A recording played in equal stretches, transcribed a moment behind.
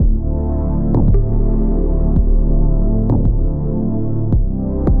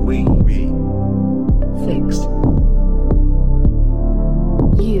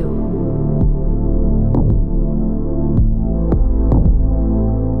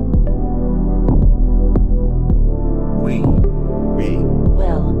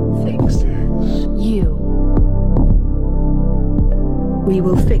We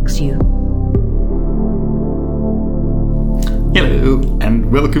will fix you. Hello,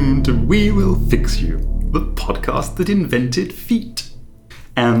 and welcome to We Will Fix You, the podcast that invented feet.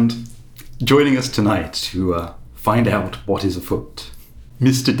 And joining us tonight to find out what is afoot,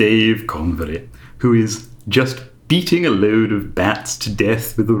 Mr. Dave Convery, who is just beating a load of bats to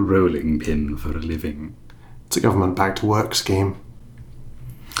death with a rolling pin for a living. It's a government back-to-work scheme.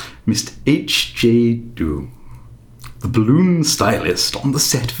 Mr. H.J. Doom, the balloon stylist on the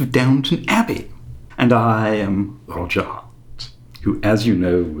set of Downton Abbey. And I am Roger Hart, who, as you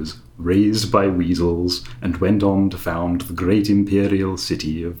know, was raised by weasels and went on to found the great imperial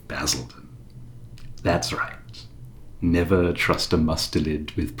city of Basildon. That's right. Never trust a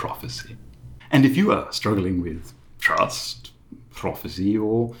mustelid with prophecy. And if you are struggling with trust, prophecy,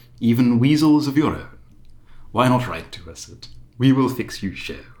 or even weasels of your own, why not write to us at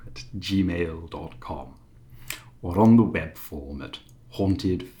wewillfixyoushow@gmail.com or on the web form at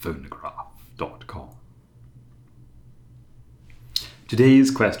hauntedphonograph.com.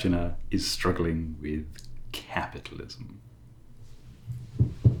 Today's questioner is struggling with capitalism.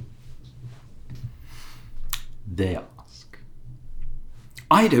 They ask,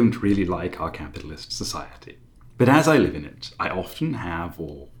 I don't really like our capitalist society, but as I live in it, I often have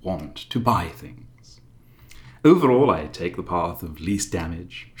or want to buy things. Overall, I take the path of least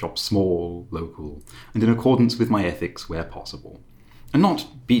damage, shop small, local, and in accordance with my ethics where possible, and not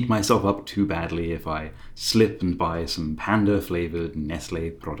beat myself up too badly if I slip and buy some panda-flavoured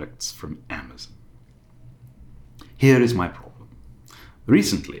Nestle products from Amazon. Here is my problem.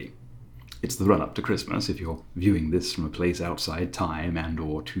 Recently, it's the run-up to Christmas, if you're viewing this from a place outside time and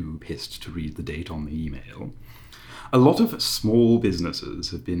or too pissed to read the date on the email, a lot of small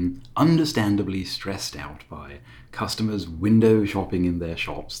businesses have been understandably stressed out by customers window shopping in their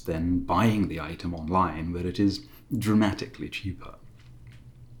shops, then buying the item online where it is dramatically cheaper.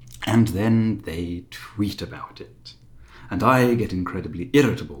 And then they tweet about it. And I get incredibly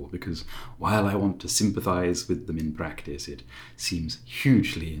irritable because while I want to sympathise with them in practice, it seems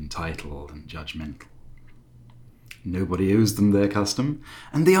hugely entitled and judgmental. Nobody owes them their custom,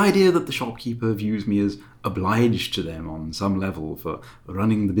 and the idea that the shopkeeper views me as obliged to them on some level for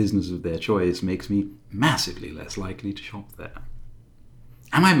running the business of their choice makes me massively less likely to shop there.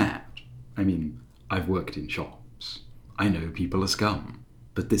 Am I mad? I mean, I've worked in shops. I know people are scum.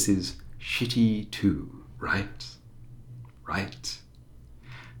 But this is shitty too, right? Right?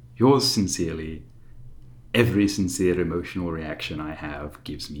 Yours sincerely, every sincere emotional reaction I have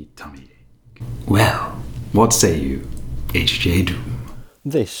gives me tummy ache. Well, what say you, H.J. Doom?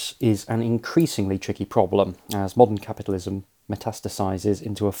 This is an increasingly tricky problem as modern capitalism metastasizes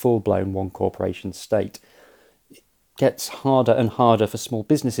into a full-blown one-corporation state. It gets harder and harder for small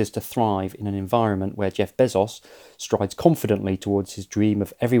businesses to thrive in an environment where Jeff Bezos strides confidently towards his dream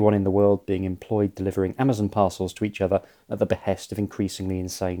of everyone in the world being employed delivering Amazon parcels to each other at the behest of increasingly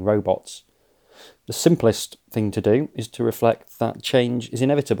insane robots. The simplest thing to do is to reflect that change is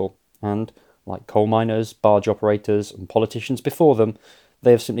inevitable, and, like coal miners, barge operators, and politicians before them, they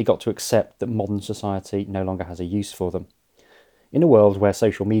have simply got to accept that modern society no longer has a use for them. In a world where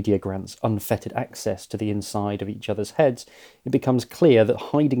social media grants unfettered access to the inside of each other's heads, it becomes clear that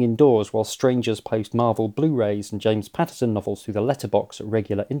hiding indoors while strangers post Marvel Blu-rays and James Patterson novels through the letterbox at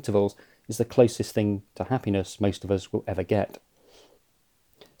regular intervals is the closest thing to happiness most of us will ever get.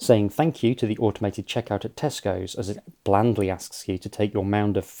 Saying thank you to the automated checkout at Tesco's as it blandly asks you to take your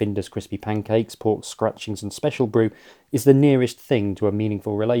mound of Finder's crispy pancakes, pork scratchings and special brew is the nearest thing to a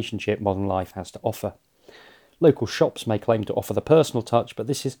meaningful relationship modern life has to offer. Local shops may claim to offer the personal touch, but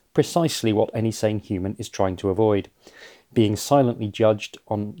this is precisely what any sane human is trying to avoid. Being silently judged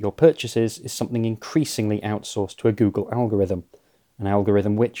on your purchases is something increasingly outsourced to a Google algorithm, an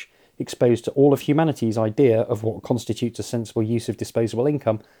algorithm which, exposed to all of humanity's idea of what constitutes a sensible use of disposable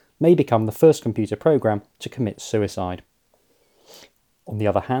income, may become the first computer program to commit suicide. On the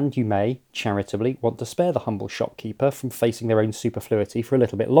other hand, you may, charitably, want to spare the humble shopkeeper from facing their own superfluity for a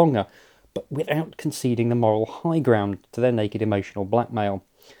little bit longer, but without conceding the moral high ground to their naked emotional blackmail.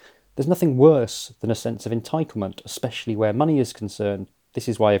 There's nothing worse than a sense of entitlement, especially where money is concerned. This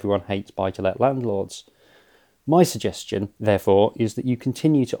is why everyone hates buy-to-let landlords. My suggestion, therefore, is that you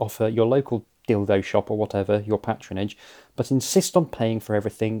continue to offer your local dildo shop or whatever your patronage, but insist on paying for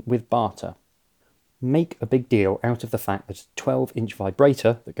everything with barter. Make a big deal out of the fact that a 12-inch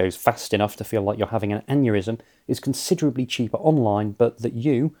vibrator that goes fast enough to feel like you're having an aneurysm is considerably cheaper online, but that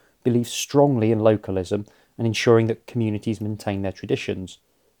you believe strongly in localism and ensuring that communities maintain their traditions.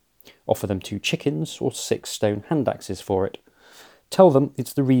 Offer them 2 chickens or 6 stone hand axes for it. Tell them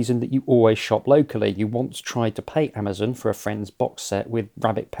it's the reason that you always shop locally. You once tried to pay Amazon for a friend's box set with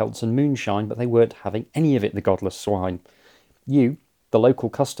rabbit pelts and moonshine, but they weren't having any of it, the godless swine. You, the local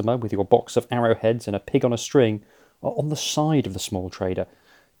customer with your box of arrowheads and a pig on a string, are on the side of the small trader,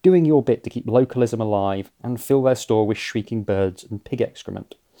 doing your bit to keep localism alive and fill their store with shrieking birds and pig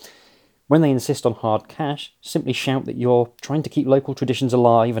excrement. When they insist on hard cash, simply shout that you're trying to keep local traditions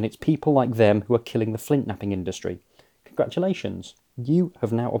alive and it's people like them who are killing the flint knapping industry. Congratulations, you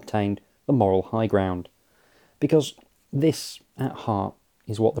have now obtained the moral high ground. Because this, at heart,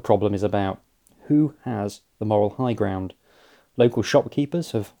 is what the problem is about. Who has the moral high ground? Local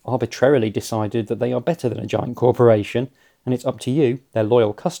shopkeepers have arbitrarily decided that they are better than a giant corporation, and it's up to you, their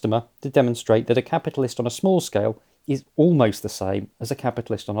loyal customer, to demonstrate that a capitalist on a small scale is almost the same as a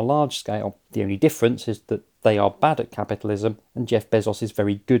capitalist on a large scale. The only difference is that they are bad at capitalism and Jeff Bezos is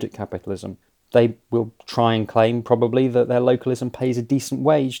very good at capitalism. They will try and claim probably that their localism pays a decent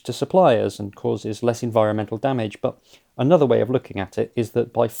wage to suppliers and causes less environmental damage, but another way of looking at it is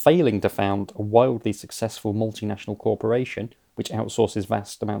that by failing to found a wildly successful multinational corporation which outsources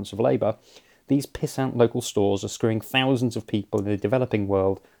vast amounts of labour, these pissant local stores are screwing thousands of people in the developing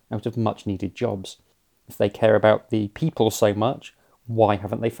world out of much needed jobs. If they care about the people so much, why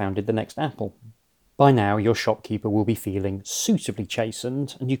haven't they founded the next Apple? By now, your shopkeeper will be feeling suitably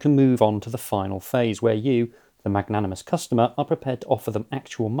chastened, and you can move on to the final phase where you, the magnanimous customer, are prepared to offer them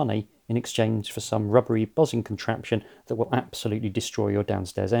actual money in exchange for some rubbery buzzing contraption that will absolutely destroy your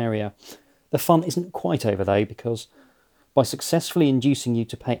downstairs area. The fun isn't quite over though, because by successfully inducing you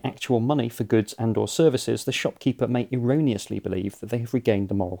to pay actual money for goods and or services, the shopkeeper may erroneously believe that they have regained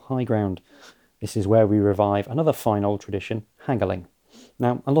the moral high ground. This is where we revive another fine old tradition, haggling.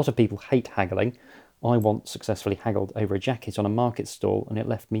 Now, a lot of people hate haggling. I once successfully haggled over a jacket on a market stall and it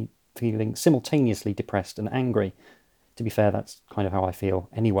left me feeling simultaneously depressed and angry. To be fair, that's kind of how I feel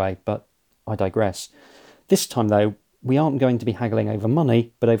anyway, but I digress. This time though, we aren't going to be haggling over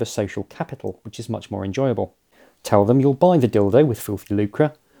money, but over social capital, which is much more enjoyable. Tell them you'll buy the dildo with filthy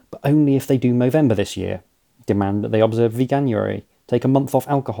lucre, but only if they do Movember this year. Demand that they observe Veganuary, take a month off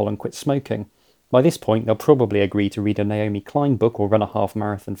alcohol and quit smoking. By this point, they'll probably agree to read a Naomi Klein book or run a half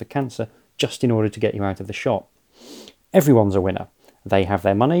marathon for cancer just in order to get you out of the shop. Everyone's a winner. They have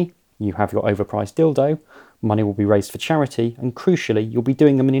their money, you have your overpriced dildo, money will be raised for charity, and crucially, you'll be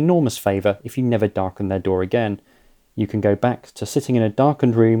doing them an enormous favour if you never darken their door again. You can go back to sitting in a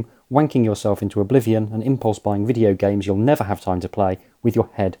darkened room, wanking yourself into oblivion and impulse buying video games you'll never have time to play with your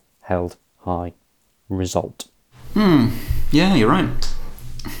head held high. Result. Yeah, you're right.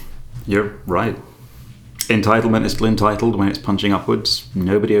 You're right. Entitlement is still entitled when it's punching upwards.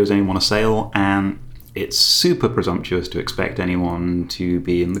 Nobody owes anyone a sale, and it's super presumptuous to expect anyone to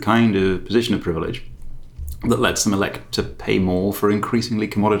be in the kind of position of privilege that lets them elect to pay more for increasingly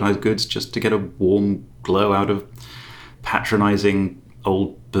commoditized goods just to get a warm glow out of patronizing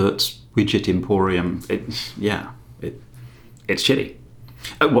old Bert's widget emporium. It's shitty.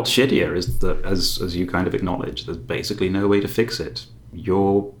 What's shittier is that, as you kind of acknowledge, there's basically no way to fix it.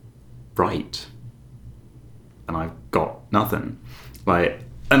 You're right. And I've got nothing. Like,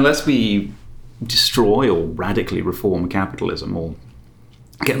 unless we destroy or radically reform capitalism or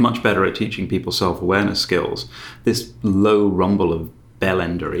get much better at teaching people self-awareness skills, this low rumble of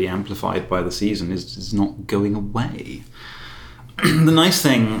bellendery amplified by the season is not going away. The nice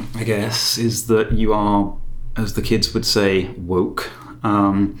thing, I guess, is that you are, as the kids would say, woke,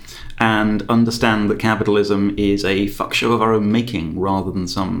 and understand that capitalism is a fuck show of our own making rather than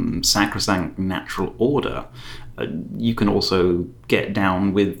some sacrosanct natural order. You can also get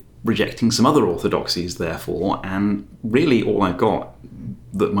down with rejecting some other orthodoxies, therefore, and really all I've got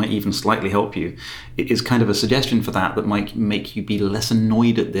that might even slightly help you is kind of a suggestion for that might make you be less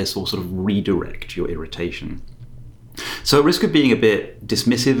annoyed at this or sort of redirect your irritation. So at risk of being a bit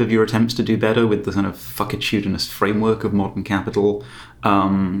dismissive of your attempts to do better with the kind of fuckitudinous framework of modern capital,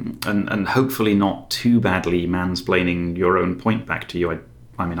 and hopefully not too badly mansplaining your own point back to you,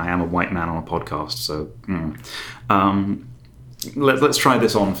 I mean, I am a white man on a podcast, so let's try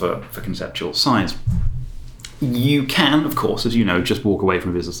this on for conceptual science. You can, of course, as you know, just walk away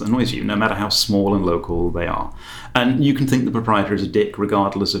from a business that annoys you, no matter how small and local they are. And you can think the proprietor is a dick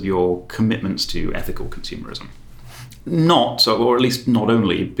regardless of your commitments to ethical consumerism. Not, or at least not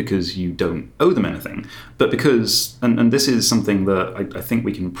only because you don't owe them anything, but because, and this is something that I think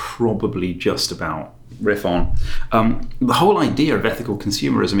we can probably just about riff on, the whole idea of ethical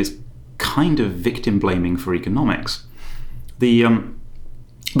consumerism is kind of victim blaming for economics. The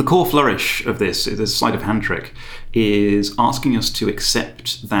core flourish of this sleight of hand trick is asking us to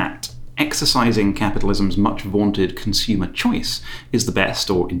accept that exercising capitalism's much vaunted consumer choice is the best,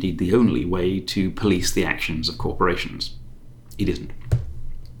 or indeed the only, way to police the actions of corporations. It isn't.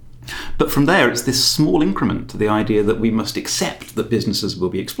 But from there, it's this small increment to the idea that we must accept that businesses will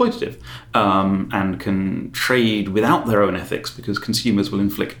be exploitative and can trade without their own ethics because consumers will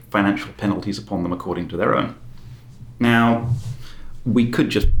inflict financial penalties upon them according to their own. Now, we could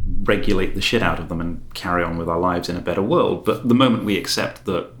just regulate the shit out of them and carry on with our lives in a better world, but the moment we accept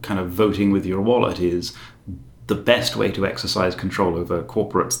that kind of voting with your wallet is the best way to exercise control over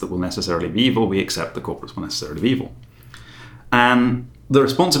corporates that will necessarily be evil, we accept that corporates will necessarily be evil. And the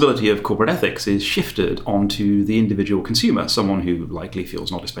responsibility of corporate ethics is shifted onto the individual consumer, someone who likely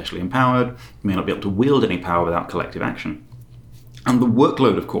feels not especially empowered, may not be able to wield any power without collective action. And the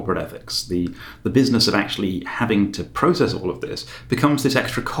workload of corporate ethics, the business of actually having to process all of this, becomes this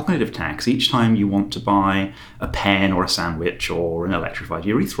extra cognitive tax each time you want to buy a pen or a sandwich or an electrified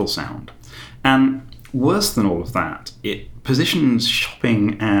urethral sound. And worse than all of that, it positions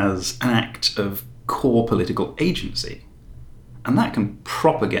shopping as an act of core political agency. And that can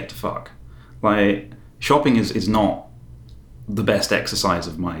proper get to fuck. Like, shopping is not the best exercise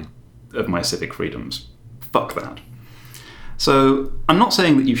of my civic freedoms. Fuck that. So I'm not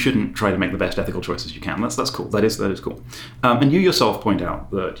saying that you shouldn't try to make the best ethical choices you can. That's cool. That is cool. And you yourself point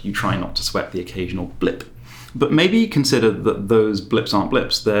out that you try not to sweat the occasional blip. But maybe consider that those blips aren't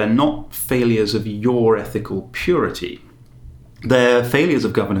blips. They're not failures of your ethical purity. They're failures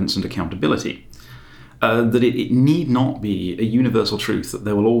of governance and accountability. That it need not be a universal truth that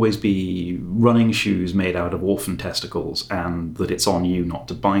there will always be running shoes made out of orphan testicles and that it's on you not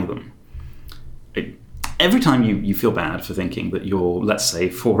to buy them. Every time you feel bad for thinking that your, let's say,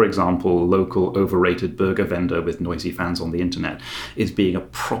 for example, local overrated burger vendor with noisy fans on the internet is being a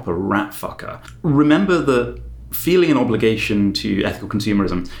proper rat fucker, remember that feeling an obligation to ethical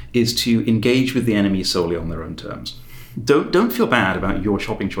consumerism is to engage with the enemy solely on their own terms. Don't feel bad about your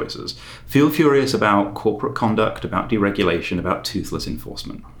shopping choices. Feel furious about corporate conduct, about deregulation, about toothless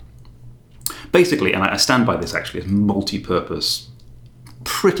enforcement. Basically, and I stand by this actually as multi-purpose,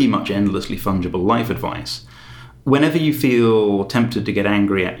 pretty much endlessly fungible life advice, whenever you feel tempted to get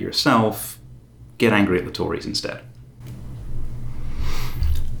angry at yourself, get angry at the Tories instead.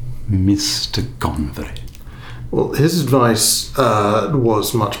 Mr. Gonvery. Well, his advice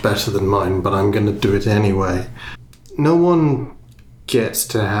was much better than mine, but I'm going to do it anyway. No one gets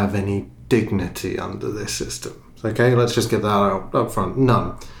to have any dignity under this system. Okay, let's just get that out up front.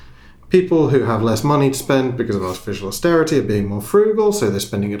 None. People who have less money to spend because of artificial austerity are being more frugal, so they're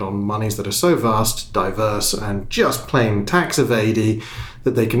spending it on monies that are so vast, diverse, and just plain tax evadey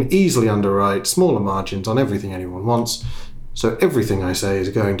that they can easily underwrite smaller margins on everything anyone wants. So everything I say is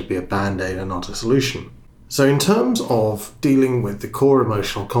going to be a band-aid and not a solution. So in terms of dealing with the core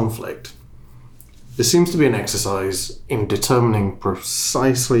emotional conflict, there seems to be an exercise in determining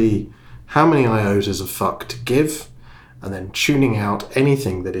precisely how many iotas of fuck to give, and then tuning out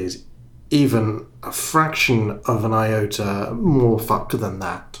anything that is even a fraction of an iota more fuck than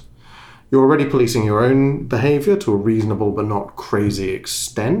that. You're already policing your own behaviour to a reasonable but not crazy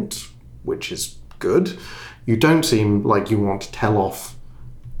extent, which is good. You don't seem like you want to tell off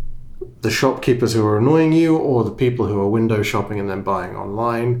the shopkeepers who are annoying you or the people who are window shopping and then buying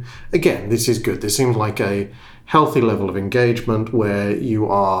online. Again, this is good. This seems like a healthy level of engagement where you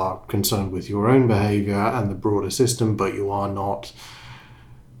are concerned with your own behaviour and the broader system, but you are not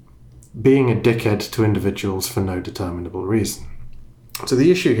being a dickhead to individuals for no determinable reason. So the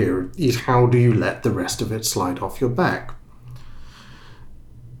issue here is, how do you let the rest of it slide off your back?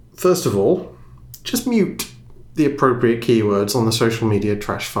 First of all, just mute the appropriate keywords on the social media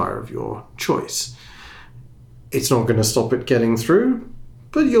trash fire of your choice. It's not going to stop it getting through,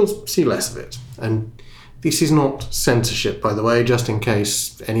 but you'll see less of it. And this is not censorship, by the way, just in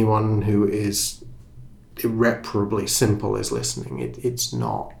case anyone who is irreparably simple is listening. It's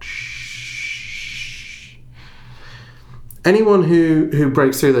not. Shh. Anyone who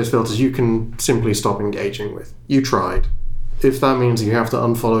breaks through those filters, you can simply stop engaging with. You tried. If that means you have to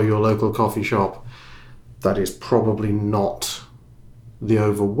unfollow your local coffee shop, that is probably not the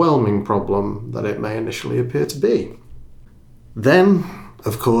overwhelming problem that it may initially appear to be. Then,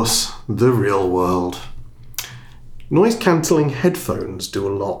 of course, the real world. Noise-cancelling headphones do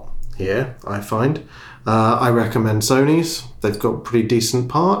a lot here, I find. I recommend Sony's. They've got pretty decent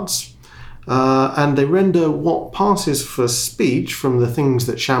parts. And they render what passes for speech from the things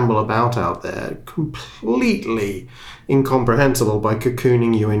that shamble about out there completely incomprehensible by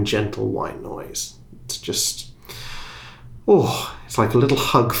cocooning you in gentle white noise. It's just, it's like a little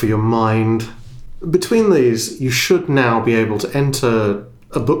hug for your mind. Between these, you should now be able to enter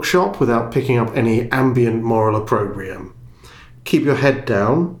a bookshop without picking up any ambient moral opprobrium. Keep your head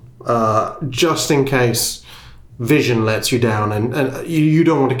down, just in case vision lets you down and you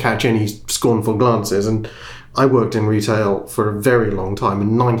don't want to catch any scornful glances. And I worked in retail for a very long time,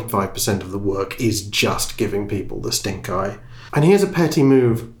 and 95% of the work is just giving people the stink eye. And here's a petty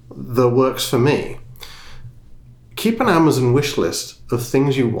move that works for me. Keep an Amazon wish list of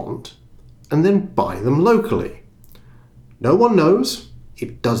things you want, and then buy them locally. No one knows.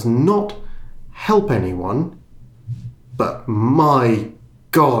 It does not help anyone. But my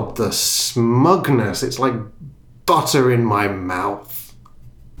God, the smugness. It's like butter in my mouth.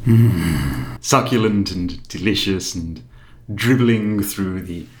 Succulent and delicious and dribbling through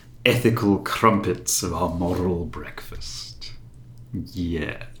the ethical crumpets of our moral breakfast.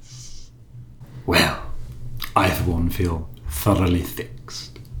 Yes. Well, I for one feel thoroughly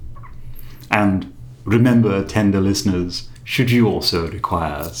fixed. And remember, tender listeners, should you also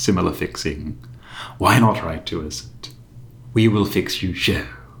require similar fixing, why not write to us at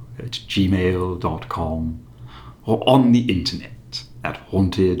wewillfixyoushow@gmail.com or on the internet at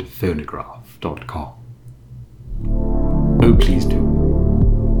hauntedphonograph.com. Oh, please do.